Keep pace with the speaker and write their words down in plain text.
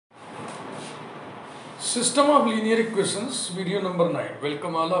System of linear equations video number 9।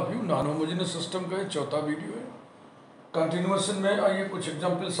 Welcome all of you. Non homogeneous system का चौथा video है। Continuation में आइए कुछ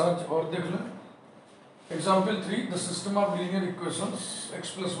एग्जांपल्स आज और देख लें। Example 3, the system of linear equations x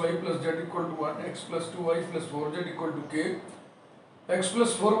plus Y plus Z equal to 1, x plus 2y plus 4z equal to k, x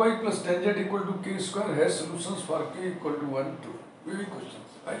plus 4y plus 10z equal to k square है solutions for k equal to 1 2। ये question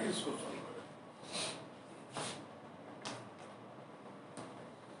आइए इसको solve करें।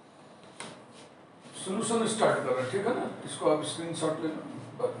 Solution start कर रहे हैं, ठीक है ना। इसको आप स्क्रीनशॉट लेना,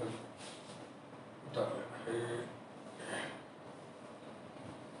 बाद में उतार लेना।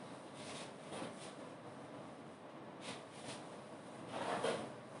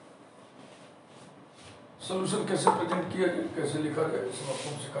 सॉल्यूशन कैसे प्रेजेंट किया जाए, कैसे लिखा जाए, सब आपको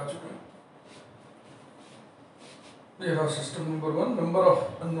सिखा चुके हैं। ये रहा system number 1, number of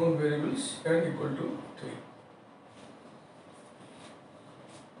unknown variables n equal to 3।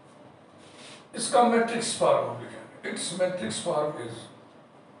 इसका मैट्रिक्स फॉर्म हम लिखेंगे। It's matrix form is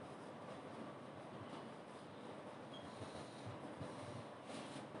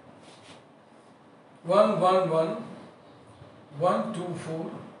 1 1 1 1 2 4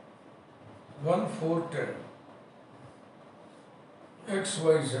 1 4 10 x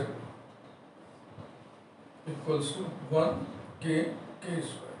y z equals to 1 k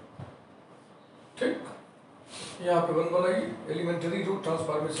square. ठीक, यहाँ पे 1 बनाइए, एलिमेंटरी रूट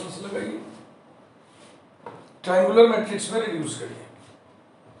ट्रांसफॉर्मेशंस लगाइए, ट्रायंगुलर मैट्रिक्स में रिड्यूस करिए।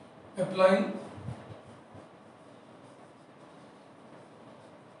 Applying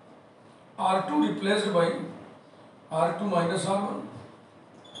R2 replaced by R2 minus R1,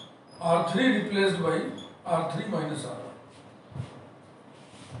 R3 replaced by R3 minus R1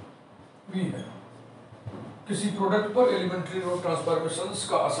 भी है। किसी प्रोडक्ट पर एलिमेंट्री रूट ट्रांसफॉर्मेशंस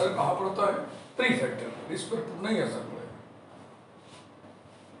का असर कहाँ पड़ता है? प्री फैक्टर पर, इस पर नहीं असर पड़ेगा।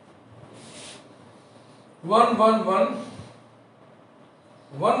 1 1 1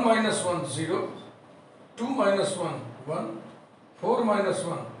 1 minus 1 0, 2 minus 1 1, 4 minus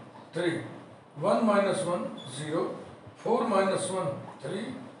 1 3, 1 minus 1 0, 4 minus 1 3,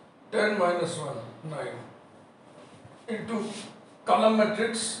 10 minus 1 9 into column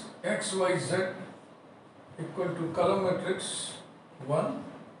matrix x y z equal to column matrix 1,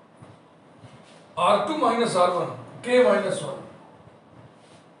 R2 minus R1 k minus 1,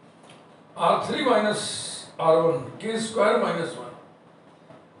 R3 minus R1 k square minus 1।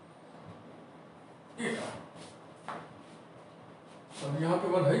 अब यहाँ पे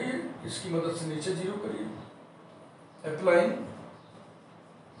 1 है, ये इसकी मदद से नीचे 0 करिए। Applying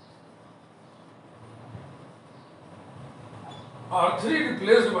R3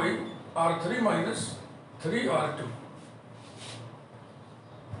 replaced by R3 minus 3 R2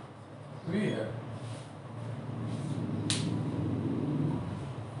 भी है।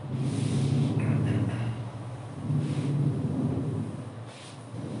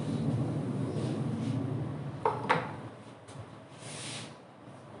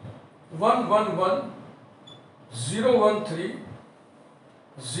 One one one 0 1 3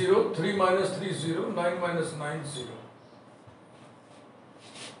 0 3 minus 3 0 9 minus 9 0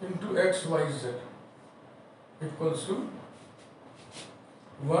 into x y z equals to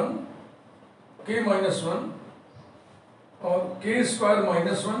 1 k minus 1 और k square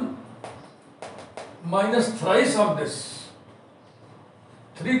minus 1 minus thrice of this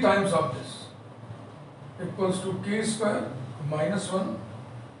 3 times of this equals to k square minus 1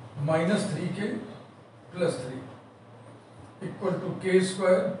 minus 3k plus 3 equal to k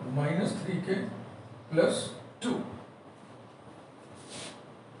square minus 3k plus 2।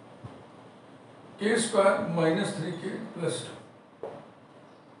 k square minus 3k plus 2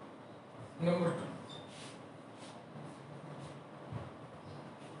 number 2।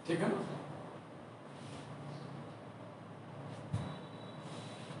 ठीक है ना।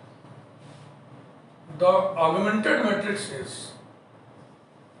 The augmented matrix is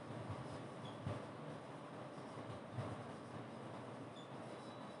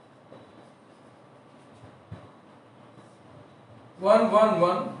 1 1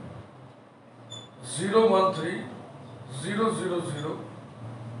 1 0 1 3 0 0 0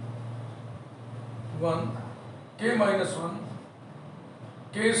 1 k minus 1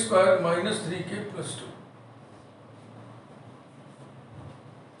 k square minus 3k plus 2।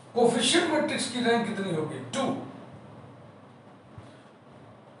 Coefficient matrix की rank कितनी होगी? 2।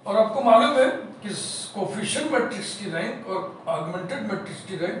 और आपको मालूम है कि कोफिशिएंट मैट्रिक्स की रैंक और ऑगमेंटेड मैट्रिक्स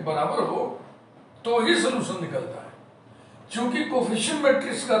की रैंक बराबर हो तो ही सॉल्यूशन निकलता है। क्योंकि कोफिशिएंट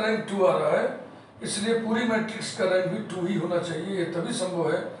मैट्रिक्स का रैंक 2 आ रहा है, इसलिए पूरी मैट्रिक्स का रैंक भी 2 ही होना चाहिए। ये तभी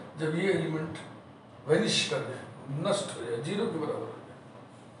संभव है जब ये एलिमेंट वैनिश कर जाए, नष्ट हो जाए, 0 के बराबर हो जाए।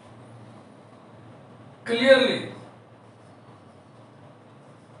 clearly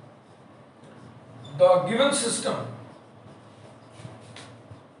the given system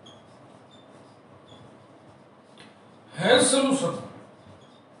has solution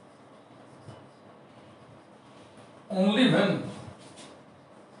only when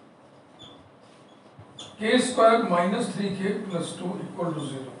k square minus 3k plus 2 equal to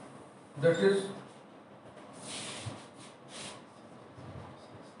 0. That is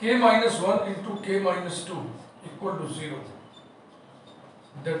k minus 1 into k minus 2 equal to 0.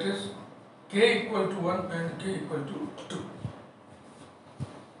 That is k equal to 1 and k equal to 2.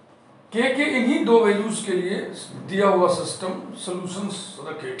 k के इन्हीं दो values के लिए दिया हुआ system solutions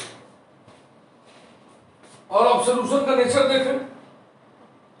रखेगा। और आप सॉल्यूशन का नेचर देखें,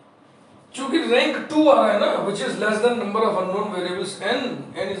 चूंकि रैंक 2 आ रहा है ना, which is less than number of unknown variables n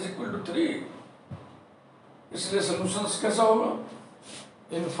is equal to 3, इसलिए सॉल्यूशंस कैसा होगा?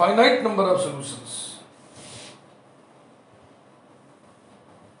 Infinite number of solutions.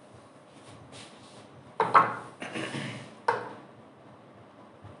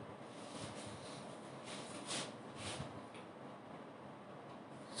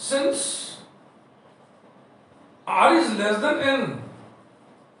 Since r is less than n,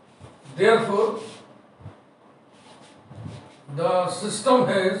 therefore the system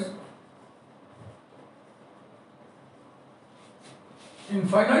has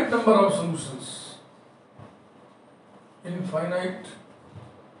infinite number of solutions. Infinite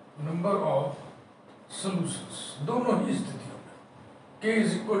number of solutions दोनों ही स्थितियों में, k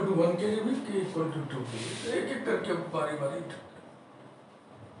is equal to 1 के लिए भी, k equal to 2 के लिए। एक एक करके बारी बारी उठाते हैं।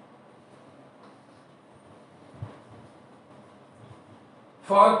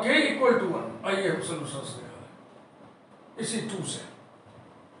 For k equal to 1, आइए हम सॉल्यूशंस निकालें इसी 2 से।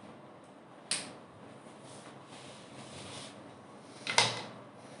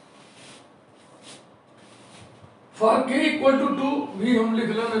 For k equal to 2 भी हम लिख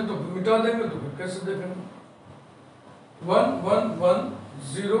लेंगे, तो मिटा देंगे तो फिर कैसे देखेंगे? 1 1 1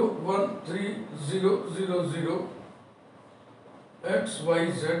 0 1 3 0 0 0 x y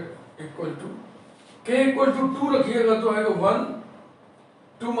z equal to k equal to 2 रखिएगा तो आएगा 1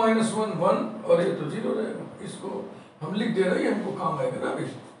 2 माइनस 1 1 और ये तो 0 रहेगा। इसको हम लिख दे रहे हैं, हमको काम आएगा ना अभी।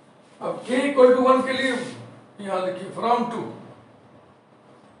 अब k इक्वल टू 1 के लिए यहाँ लिखिए from 2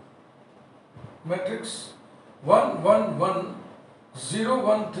 matrix 1 1 1 0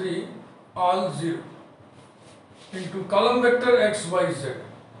 1 3 all 0 into column vector x y z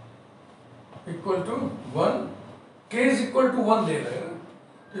equal to 1, k is equal to 1 दे रहे हैं,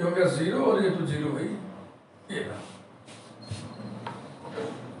 तो ये हो गया 0 और ये तो 0 भाई ये रहा।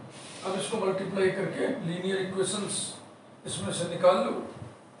 अब इसको मल्टीप्लाई करके लीनियर इक्वेशंस इसमें से निकाल लो।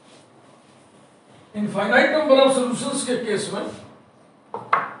 इनफाइनाइट नंबर ऑफ सॉल्यूशंस के केस में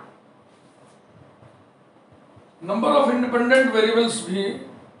नंबर ऑफ इंडिपेंडेंट वेरिएबल्स भी,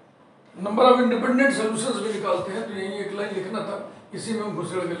 नंबर ऑफ इंडिपेंडेंट सॉल्यूशंस भी निकालते हैं। तो यही एक लाइन लिखना था, इसी में हम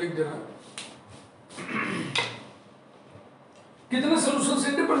घुसेड़ के लिख देना। कितने सॉल्यूशंस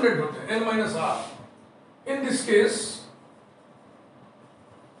इंडिपेंडेंट होते हैं? n minus r। In this case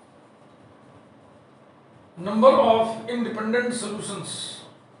number of independent solutions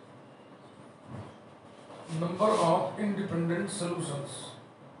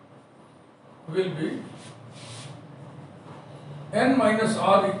will be n minus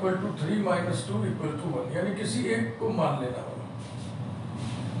r equal to 3 minus 2 equal to 1, यानी किसी एक को मान लेना होगा।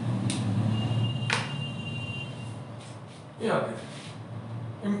 यहाँ देखिए,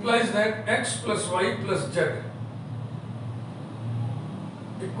 implies that x plus y plus z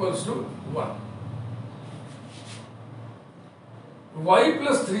equals to 1, y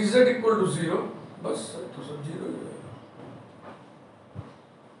plus 3z equal to 0, बस तो सब 0 ही रहेगा।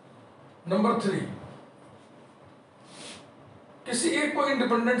 नंबर 3, किसी एक को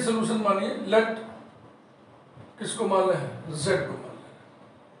इंडिपेंडेंट सोल्यूशन मानिए। लेट किसको मान रहे हैं? z को मान रहे हैं।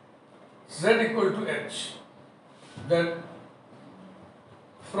 z equal to h, then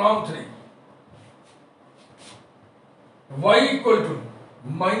from 3 y equal to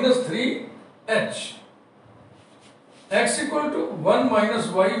minus 3h, x equal to 1 minus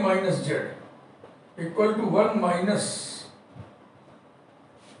Y minus Z equal to 1 minus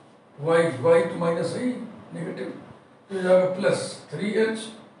Y, Y तो माइनस है नेगेटिव, तो जाएगा plus 3h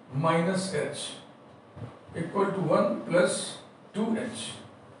minus h equal to 1 plus 2h।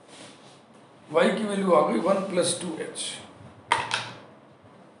 Y की value आ गई 1 plus 2h,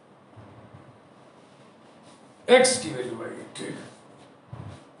 x की value आई। ठीक,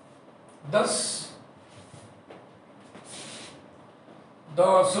 10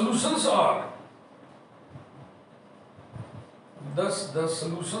 the solutions are, thus the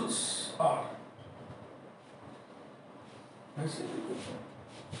solutions are ऐसे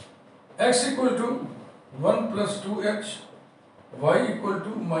x equal to 1 plus 2h, y equal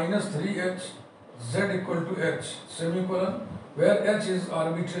to minus 3h, z equal to h, semicolon, where h is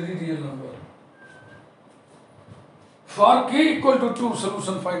arbitrary real number. For k equal to 2,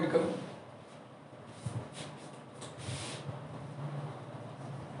 solution find करो.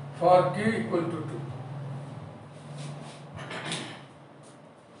 For k equal to 2.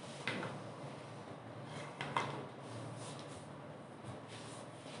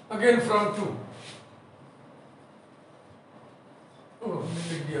 Again from 2. Oh, हमने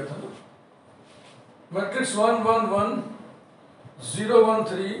लिख दिया था ना. Matrix 1 1 1 0 1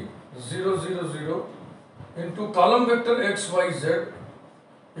 3 0 0 0 into column vector x y z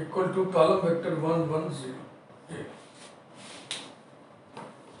equal to column vector 1 1 0. Okay.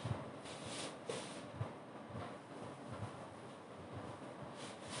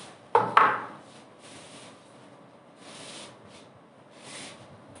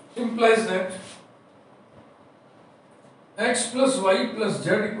 Implies that x plus y plus z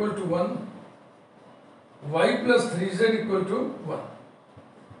equal to 1, y plus 3z equal to 1.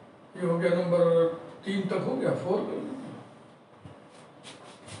 ये हो गया number 3 तक हो गया. 4 कर लीजिए.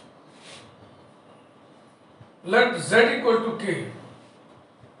 Let z equal to k.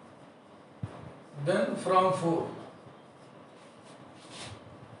 Then from 4,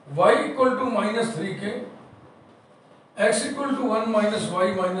 y equal to minus 3k, x equal to 1 minus y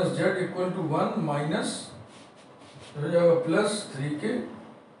minus z equal to 1 minus हो जाएगा प्लस 3k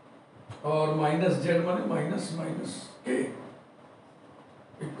और माइनस z माने minus minus k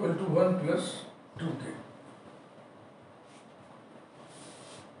equal to 1 plus 2k.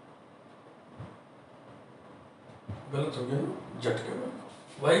 गलत हो गया ना झटके में.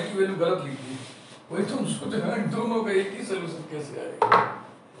 y की वैल्यू गलत लिख दी. वही तो हम सोच रहे हैं दोनों का एक ही सोल्यूशन कैसे आएगा.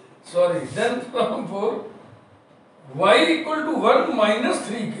 Sorry. Then from 4 y equal to 1 minus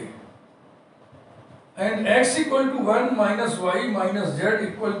 3k and x equal to 1 minus y minus z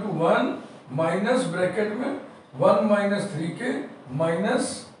equal to 1 minus bracket में 1 minus 3k minus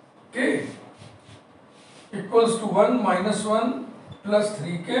k equals to 1 minus 1 plus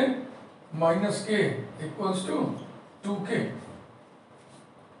 3k minus k equals to 2k.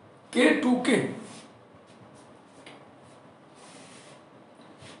 k 2k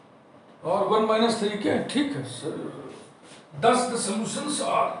और 1 minus 3k. ठीक है sir. Thus the solutions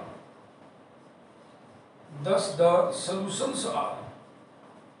are.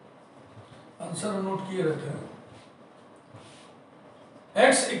 Answer note किए रहते हैं.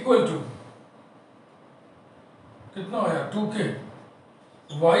 x equal to कितना आया 2k,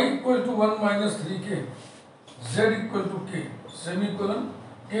 y equal to 1 minus 3k, z equal to k, semicolon,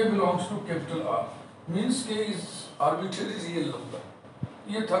 k belongs to capital R, means k is arbitrary real number.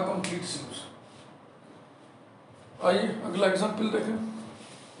 ये था complete solution. आइए अगला example देखें.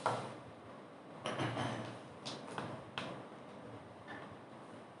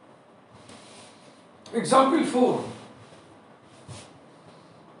 एग्जांपल 4.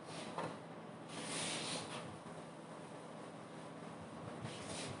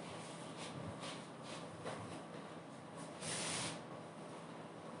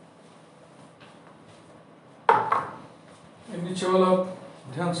 नीचे वाला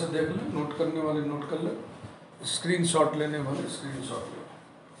ध्यान से देख लें. नोट करने वाले नोट कर लें. स्क्रीनशॉट लेने वाले स्क्रीनशॉट लें.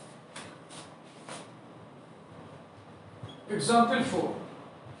 Example 4.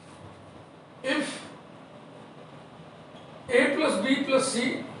 If a plus b plus c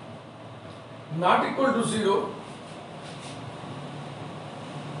not equal to 0,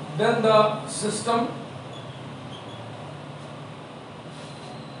 then the system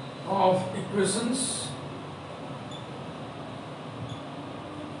of equations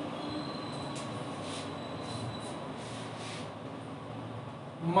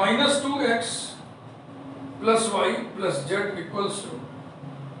minus 2x plus y plus z equals to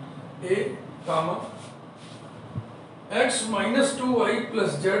a comma x minus 2y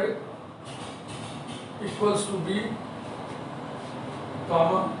plus z equals to b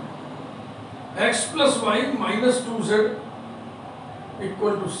comma x plus y minus 2z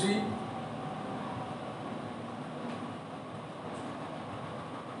equal to c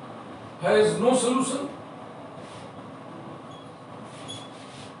has no solution.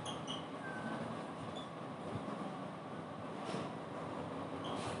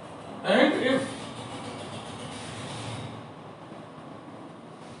 And if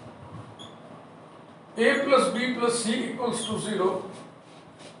a plus b plus c equals to 0,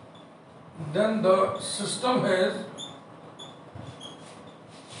 then the system has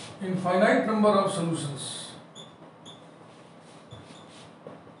infinite number of solutions.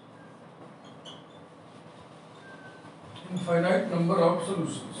 infinite number of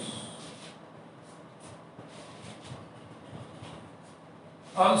solutions.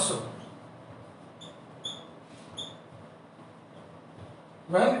 Also,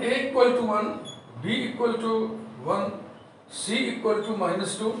 when A equal to 1, B equal to 1, C equal to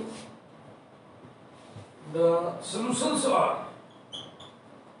 -2, the solutions are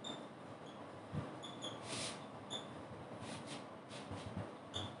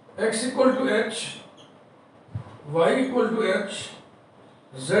x equal to h, y equal to h,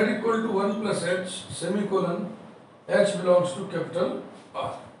 z equal to 1 plus h, semicolon, h belongs to capital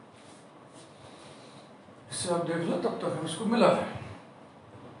R. इससे आप देख लो, तब तक हम इसको मिला है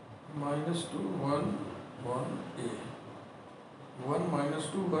 -2 1 1 a 1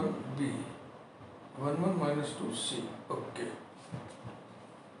 -2 1 b 1 1 -2 c. Okay,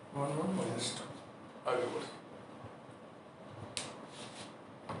 1 1 -2 आगे बढ़े।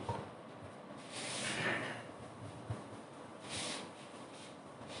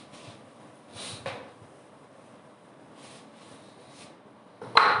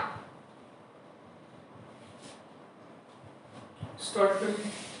 स्टार्ट करिए।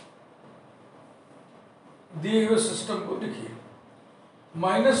 दिए हुए सिस्टम को लिखिए।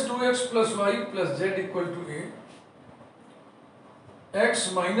 -2x + y + z = a, x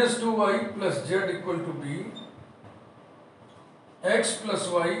 - 2y + z = b, x +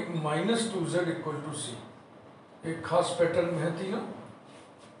 y - 2z = c। एक खास पैटर्न में है तीनों।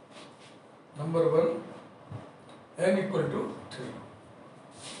 Number 1, n = 3।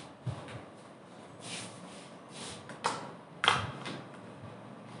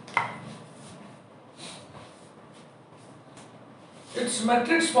 Its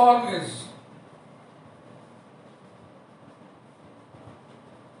matrix form is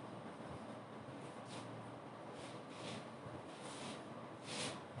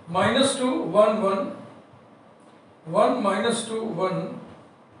 -2 1 1 1 -2 1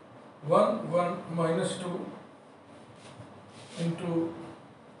 1 1 -2 into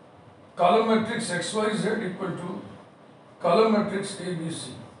column matrix x y z equal to column matrix a b c।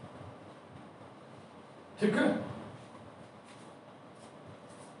 ठीक है।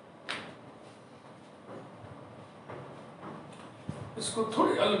 इसको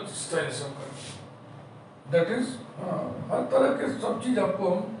थोड़ी अलग स्टाइल से हम करें। दैट इज, हर तरह के सब चीज आपको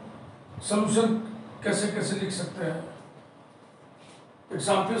हम सोल्यूशन कैसे कैसे लिख सकते हैं,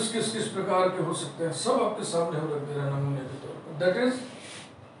 एग्जाम्पल्स किस किस प्रकार के हो सकते हैं, सब आपके सामने हम रख दे रहे हैं नमूने के तौर पर। That is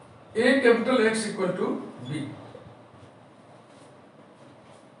a capital X = b।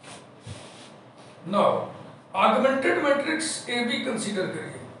 Now augmented matrix A B consider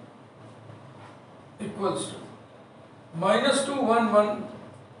करिए, इक्वल्स टू -2 1 1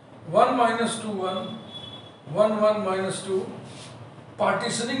 1 -2 1 1 1 -2,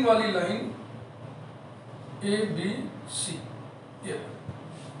 पार्टीशनिंग वाली लाइन ए बी सी। ये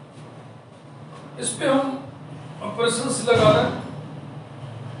इस पे हम ऑपरेशंस लगा रहे हैं।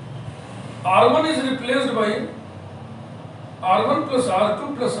 R1 is replaced by R1 + R2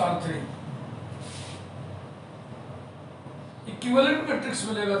 + R3। Equivalent matrix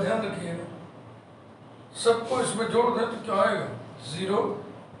मिलेगा, ध्यान रखिएगा। सबको इसमें जोड़ दें तो क्या आएगा? 0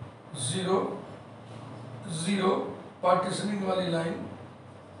 0 0, पार्टीशनिंग वाली line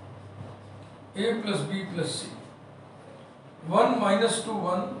a + b + c। 1 -2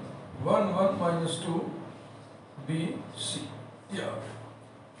 1 1 1 -2 b c। ये आ गया।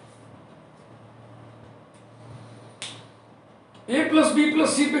 a + b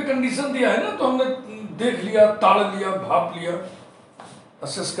 + c पे कंडीशन दिया है ना, तो हमने देख लिया, ताड़ लिया, भाप लिया,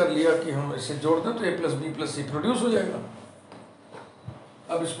 असेस कर लिया कि हम इसे जोड़ दें तो a + b + c प्रोड्यूस हो जाएगा।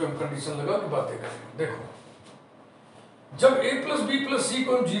 अब इस पे हम कंडीशन लगा के बातें करेंगे। देखो, जब a + b + c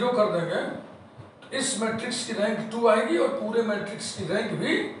को हम 0 कर देंगे तो इस मैट्रिक्स की रैंक 2 आएगी और पूरे मैट्रिक्स की रैंक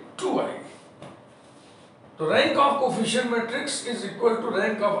भी 2 आएगी। तो rank of coefficient matrix is equal to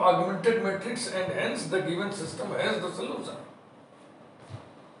rank of augmented matrix and hence the given system has the solution.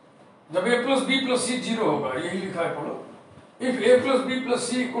 जब a + b + c 0 होगा, यही लिखा है, पढ़ो। If a + b + c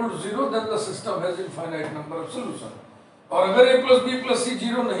 = 0, then the system has infinite number of solution। और अगर a + b + c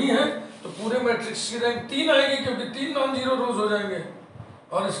 0 नहीं है तो पूरे मैट्रिक्स की रैंक 3 आएगी, क्योंकि 3 नॉन जीरो रोज हो जाएंगे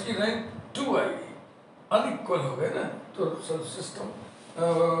और इसकी रैंक 2 आएगी। अनइक्वल हो गए ना, तो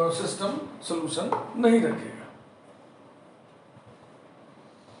सिस्टम सोल्यूशन नहीं रखेगा।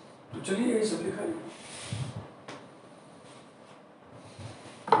 तो चलिए यही सब लिखा है।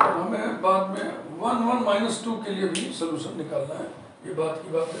 हमें बाद में 1 1 -2 के लिए भी सोल्यूशन निकालना है। ये बात की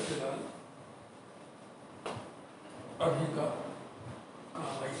बात है, फिलहाल अभी का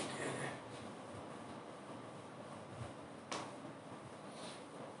काम नहीं किया है।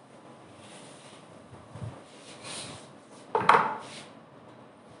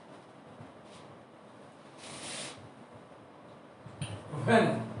 when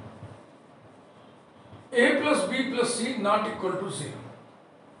a plus b plus c not equal to 0.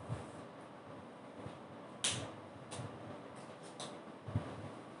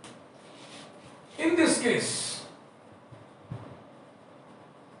 In this case,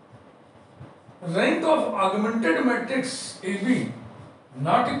 rank of augmented matrix AB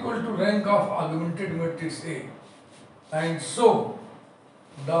not equal to rank of augmented matrix A, and so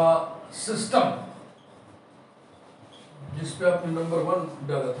the system, जिस पे आपने नंबर 1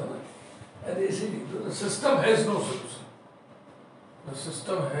 डाला था ना, अरे ऐसे लिख दो, the system has no solution. The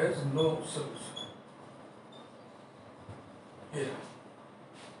system has no solution. Yeah.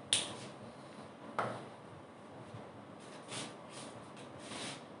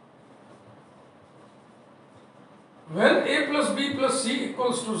 When a plus b plus c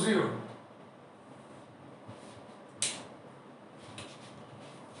equals to 0,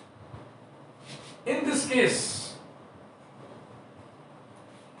 in this case,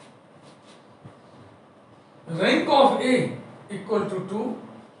 rank of A equal to 2,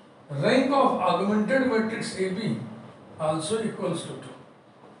 rank of augmented matrix AB also equals to 2.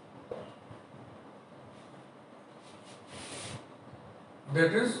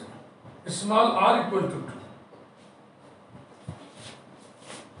 That is, small r equal to 2.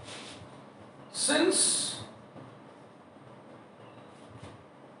 Since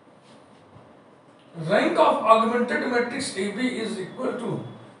rank of augmented matrix AB is equal to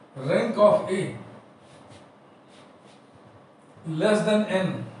rank of A less than n,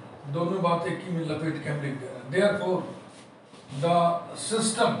 दोनों बात एक ही में लपेट के हम लिख दे रहे हैं. Therefore, the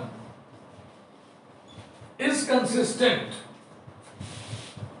system is consistent.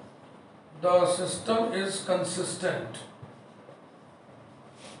 The system is consistent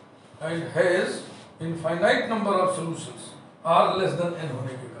and has infinite number of solutions, r less than n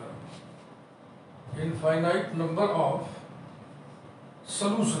होने के कारण, infinite number of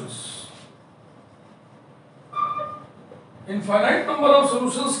solutions. Infinite number of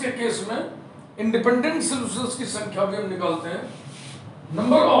solutions के केस में independent solutions की संख्या भी हम निकालते हैं.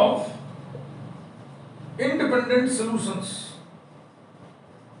 Number of independent solutions,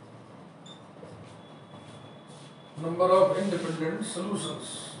 number of independent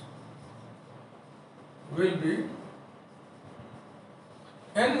solutions will be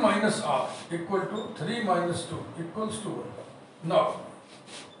n minus r equal to 3 minus 2 equals to 1. Now,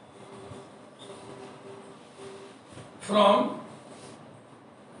 from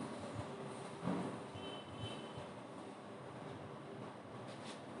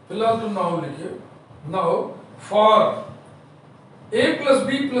फिलहाल तो नाउ लिखिए. Now, for a plus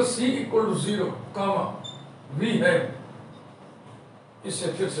b plus c equal to 0, comma, we have,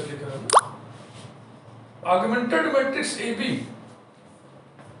 इसे फिर से लिख रहे हैं, augmented matrix AB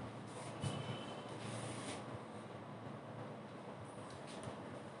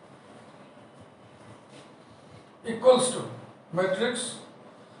equals to matrix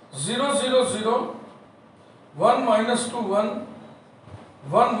 0 0 0 1 minus 2 1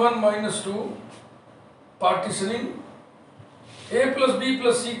 1 1 minus 2 partitioning a plus b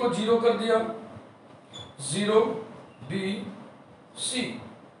plus c को 0 कर दिया, 0 b c.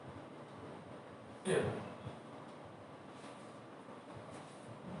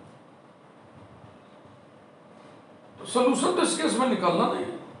 सोल्यूशन तो इस केस में निकालना नहीं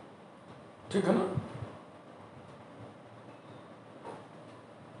है, ठीक है ना.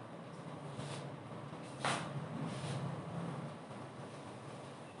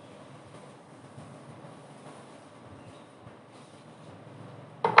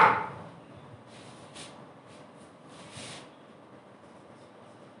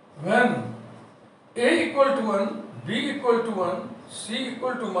 When a equal to 1, b equal to 1, c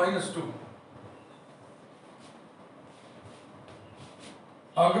equal to minus 2,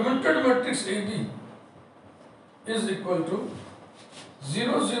 augmented matrix AB is equal to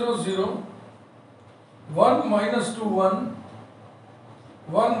 0 0 0 1 minus 2 1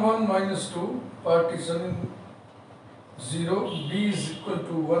 1 1 minus 2 partitioning 0, b is equal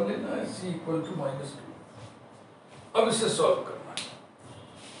to 1 लेना है, c equal to minus 2. अब इसे सॉल्व करना है.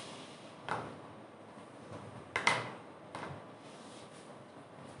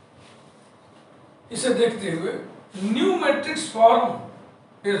 इसे देखते हुए new matrix form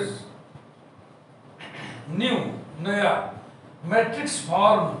is new, नया matrix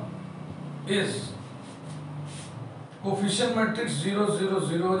form is coefficient matrix 0 0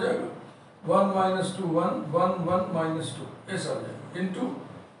 0 हो जाएगा, 1 minus 2 1 1 1 minus 2 ऐसा हो जाएगा, into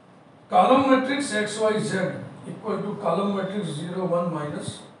column matrix x y z equal two column matrix 0 1 minus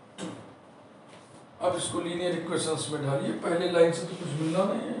 2. अब इसको लीनियर इक्वेशंस में ढालिए. पहले लाइन से तो कुछ मिलना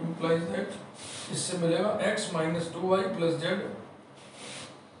नहीं है, implies that इससे मिलेगा x minus 2y plus z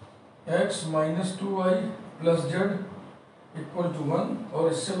x minus 2y plus Z equal to 1, और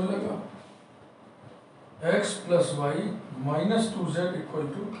इससे मिलेगा x plus Y minus 2z equal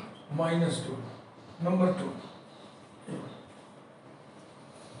to -2। Number 2,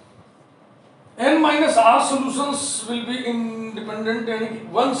 n minus r solutions will be independent, यानी कि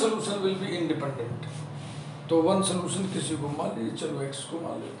one solution will be independent. तो one solution किसी को मान लीजिए, चलो x को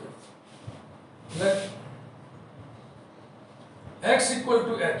मान लेते हैं। Late x equal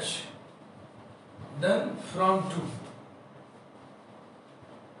to h, then from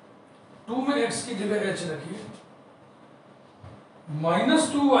 2 में x की जगह h रखिए,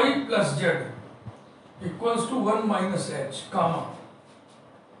 -2y plus Z equals to 1 minus h, comma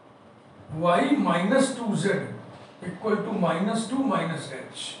y minus 2z equal to -2 minus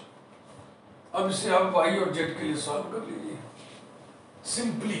h। अब इसे आप y और z के लिए सॉल्व कर लीजिए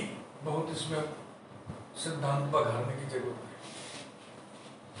सिंपली, बहुत इसमें सिद्धांत बघारने की जरूरत है।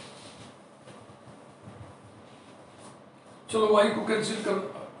 चलो y को कैंसिल कर,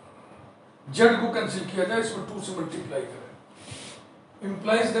 z को कैंसिल किया जाए, इसमें 2 से मल्टीप्लाई करें,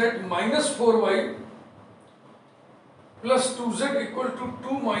 implies that -4y plus 2z equal to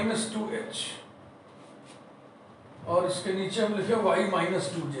 2 minus 2h, और इसके नीचे हम लिखे y minus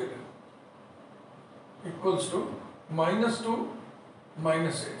 2z equals to -2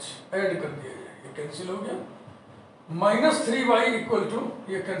 minus h, add कर दिया जाए, ये कैंसिल हो गया। -3y इक्वल टू,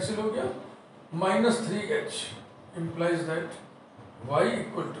 ये कैंसिल हो गया, -3h, implies that y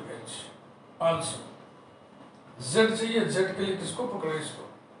equal to h। Also z चाहिए, z के लिए किसको पकड़े, इसको,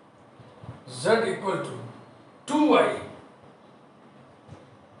 z equal to 2y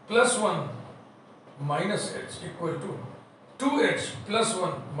plus 1 minus h equal to 2h plus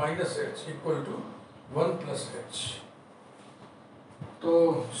 1 minus h equal to 1 plus h। तो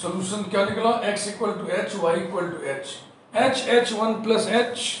सोल्यूशन क्या निकला, x equal to h, y equal to h, h 1 plus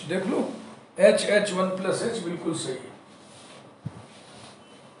h, देख लो h 1 प्लस h बिल्कुल सही है।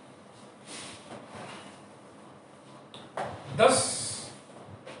 Thus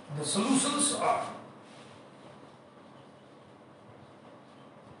the solutions are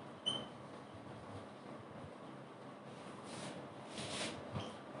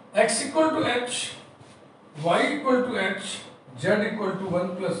x equal to h, y equal to h, z equal to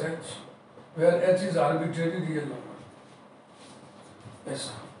 1 plus h, where h is arbitrary real number।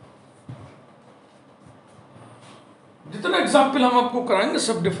 ऐसा जितना example हम आपको कराएंगे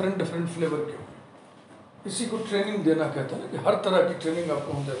सब डिफरेंट डिफरेंट फ्लेवर के होंगे। इसी को ट्रेनिंग देना कहता है ना, कि हर तरह की ट्रेनिंग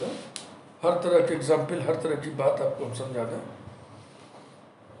आपको हम देगा, हर तरह के एग्जाम्पल, हर तरह की बात आपको हम समझा दें।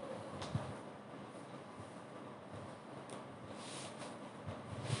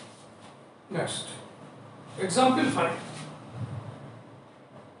 Next example 5।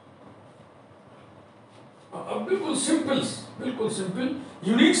 अब बिल्कुल सिंपल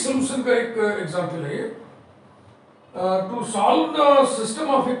यूनिक सोल्यूशन का एक एग्जाम्पल है ये। To solve the system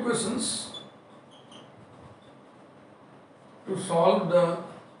of equations, to solve the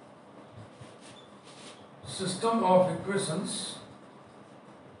system of equations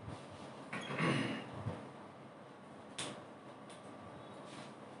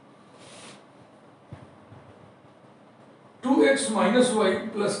two x minus y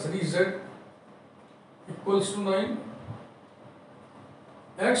plus 3z equals to 9,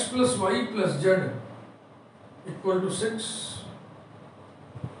 x plus y plus z equal to 6,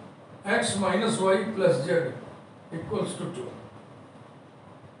 x minus y plus z equals to 2।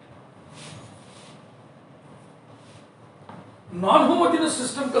 Non homogeneous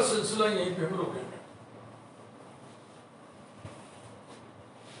system का सिलसिला यहीं पे हम रोकेंगे।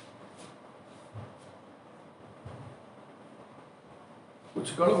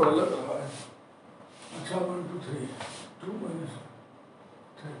 कुछ गड़बड़ लग रहा है। अच्छा 1 2 3 2 माइनस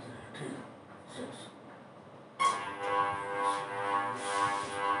 3 ठीक 6।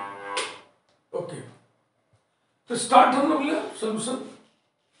 ओके, तो स्टार्ट हम लोग लिया सोल्यूशन,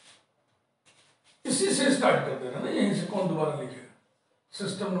 इसी से स्टार्ट कर देना ना, यहीं से कौन दोबारा लिखेगा।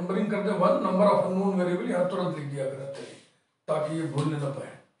 सिस्टम नंबरिंग कर दे 1, नंबर ऑफ अननोन वेरिएबल यहाँ तुरंत लिख दिया करें ताकि ये भूलने ना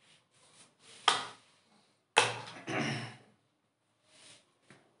पाए।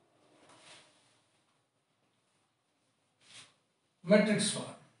 Matrix form,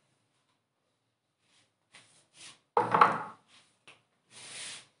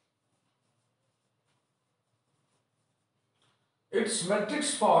 its matrix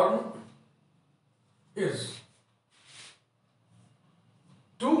form is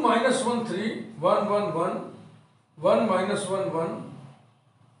 2 minus 1 3 1 1 1 1 minus 1 1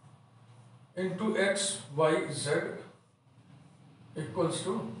 into x y z equals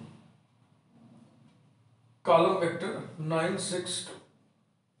to column vector 9 6 2।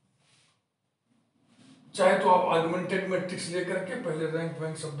 चाहे तो आप आर्गुमेंटेड मैट्रिक्स लेकर के पहले रैंक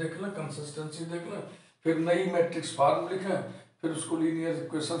वैंक सब देख लें, कंसिस्टेंसी देख लें, फिर नई मैट्रिक्स फॉर्म लिखें, फिर उसको लीनियर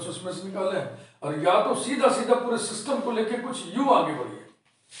इक्वेशंस उसमें से निकालें, और या तो सीधा सीधा पूरे सिस्टम को लेके कुछ यूं आगे बढ़िए।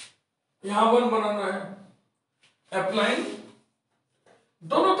 यहां वन बनाना है, अप्लाइंग,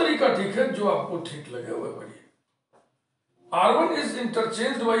 दोनों तरीका ठीक है, जो आपको ठीक लगे वह करिए। R1 is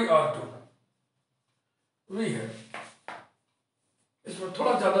interchanged by R2, we है। इसमें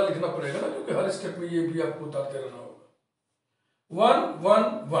थोड़ा ज्यादा लिखना पड़ेगा ना, क्योंकि हर स्टेप में ये भी आपको उतारते रहना होगा। 1 1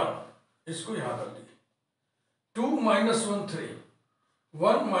 1, इसको यहां कर दिए। 2 -1 3,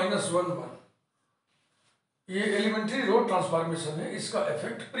 1 -1 1। ये एलिमेंट्री रो ट्रांसफॉर्मेशन है, इसका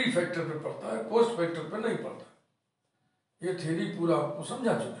इफेक्ट प्री फैक्टर पे पड़ता है, पोस्ट फैक्टर पे नहीं पड़ता। ये थ्योरी पूरा आपको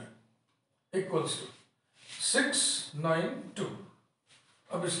समझा चुके हैं। Equals to 6 9 2।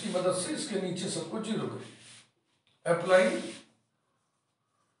 अब इसकी मदद से इसके नीचे सबको जीरो करिए। Applying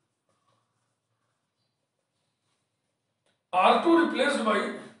R2 replaced by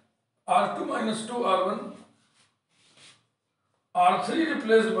R2 minus 2 R1, R3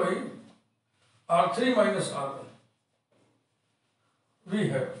 replaced by R3 minus R1. We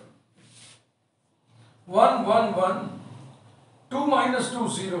have 1 1 1, 2 minus 2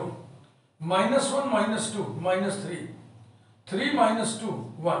 0, minus 1 minus 2 minus 3, 3 minus 2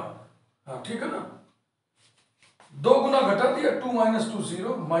 1। हाँ ठीक है ना, दो गुना घटा दिया, 2 minus 2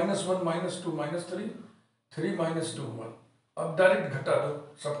 0, minus 1 minus 2 minus 3, 3 minus 2 1। अब डायरेक्ट घटा दो,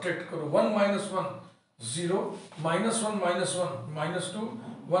 सब्ट्रैक्ट करो। 1 minus 1 0, minus 1 minus 1 minus 2,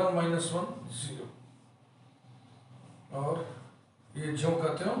 1 minus 1 0। और ये जो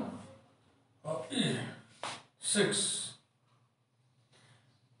कहते हो, और ये 6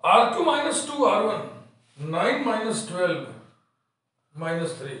 R2 minus 2 R1, 9 minus 12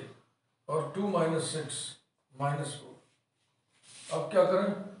 minus 3, और 2 minus 6 minus 4। अब क्या करें,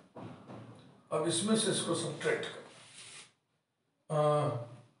 अब इसमें से इसको सब्ट्रैक्ट करें।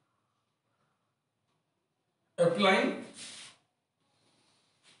 अप्लाइंग,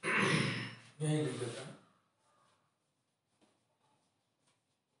 यही लिख देता है,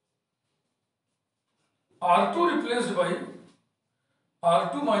 R2 replaced by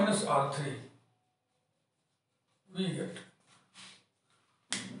R2 minus R3, we get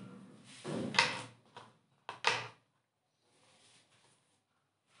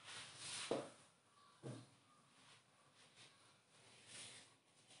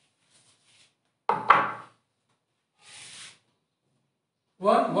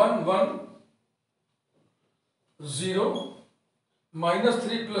 1 1 1 0, minus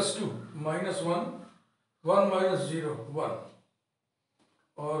 3 plus 2 minus 1, 1 minus 0 1,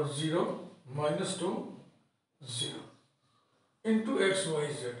 और 0 minus 2 0 into x y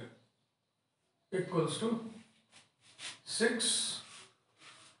z equals to 6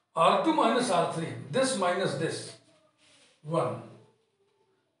 R2 minus R3, this minus this 1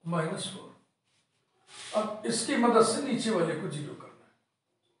 minus 4। अब इसकी मदद से नीचे वाले को जीरो करना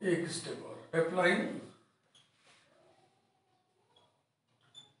है। एक स्टेप और, applying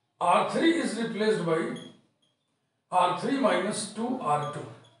R3 is replaced by R3 minus 2 R2,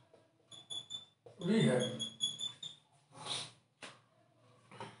 we have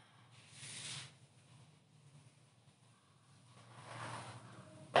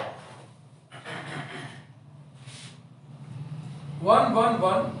 1 1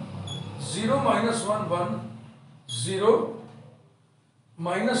 1, 0 minus 1 1, 0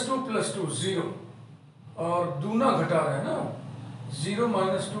 minus 2 plus 2 0, और दूना घटा रहे हैं ना, 0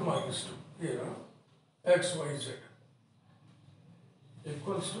 minus 2 minus 2, ये रहा x y z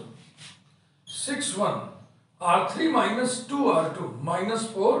equals to 6 1 R3 minus 2 R2 minus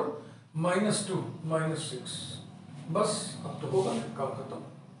 4 minus 2 minus 6। बस अब तो होगा ना, काम खत्म।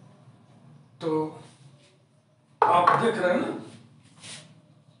 तो आप देख रहे हैं ना,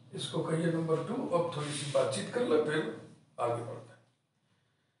 इसको कहिए नंबर 2। अब थोड़ी सी बातचीत कर ले, फिर आगे बढ़ते हैं।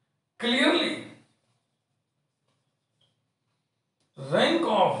 Clearly rank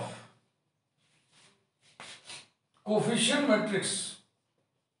of coefficient matrix,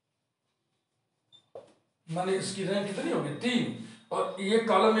 माने इसकी रैंक कितनी होगी, 3, और ये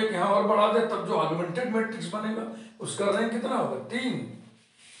कॉलम एक यहां और बढ़ा दे, तब जो ऑगमेंटेड मैट्रिक्स बनेगा उसका रैंक कितना होगा, 3।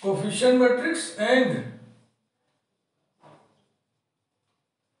 Coefficient matrix and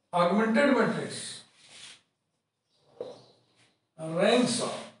augmented matrix, ranks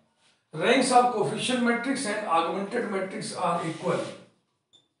of coefficient matrix and augmented matrix are equal.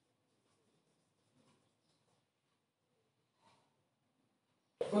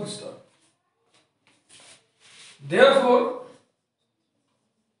 Full stop. Therefore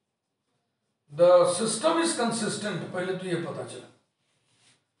the system is consistent, पहले तो ये पता चला,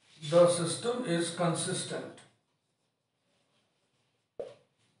 the system is consistent.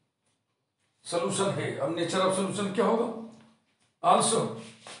 Solution है। अब नेचर ऑफ सोल्यूशन क्या होगा? Also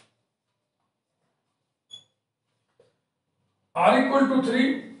r equal to 3,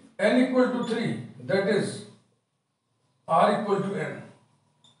 n equal to 3, that is r equal to n.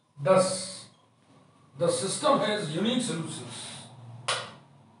 Thus, the system has unique solutions.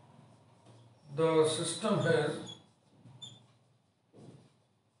 The system has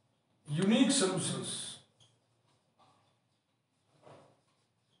unique solutions.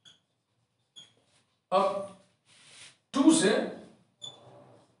 अब 2 से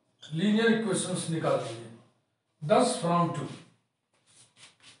linear equations निकाल दीजिए। 10 from 2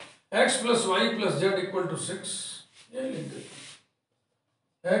 x plus Y plus Z equal to 6, ये लिख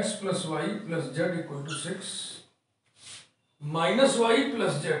देते x plus Y plus Z equal to 6 minus Y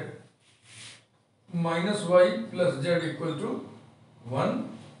plus Z equal to 1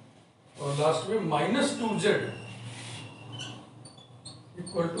 और last में minus 2z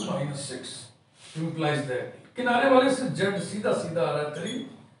equal to minus 6 implies that किनारे वाले से z सीधा सीधा आ रहा है 3,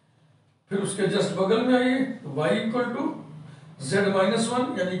 फिर उसके जस्ट बगल में आइए तो y equal to z minus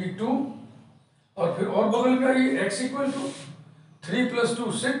 1 यानी कि 2 और फिर और बगल में आइए x इक्वल टू 3 प्लस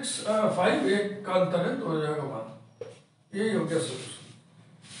 2 6 5 एक का अंतर है तो हो जाएगा 1। यही हो गया solution.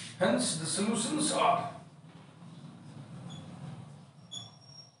 Hence the solutions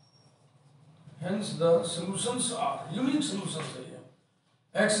are unique solutions है ये।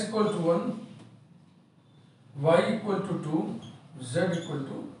 x equal to 1, y equal to 2, z equal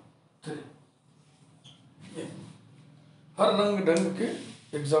to 3। हर रंग ढंग के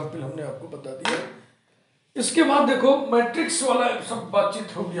एग्जाम्पल हमने आपको बता दिया। इसके बाद देखो मैट्रिक्स वाला सब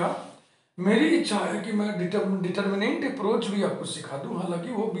बातचीत हो गया। मेरी इच्छा है कि मैं डिटर्मिनेंट अप्रोच भी आपको सिखा दूं,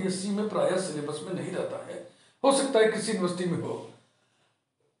 हालांकि वो बीएससी में प्रायः सिलेबस में नहीं रहता है, हो सकता है किसी यूनिवर्सिटी में हो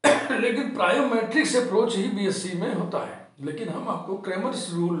लेकिन प्रायः मैट्रिक्स अप्रोच ही बीएससी में होता है। लेकिन हम आपको क्रैमर्स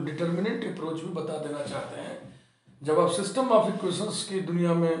रूल डिटर्मिनेंट अप्रोच भी बता देना चाहते हैं। जब आप सिस्टम ऑफ इक्वेशंस की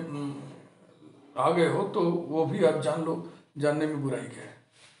दुनिया में आ गए हो तो वो भी आप जान लो, जानने में बुराई क्या है,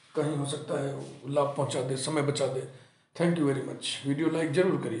 कहीं हो सकता है लाभ पहुंचा दे, समय बचा दे। Thank you very much. Video like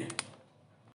जरूर करिए।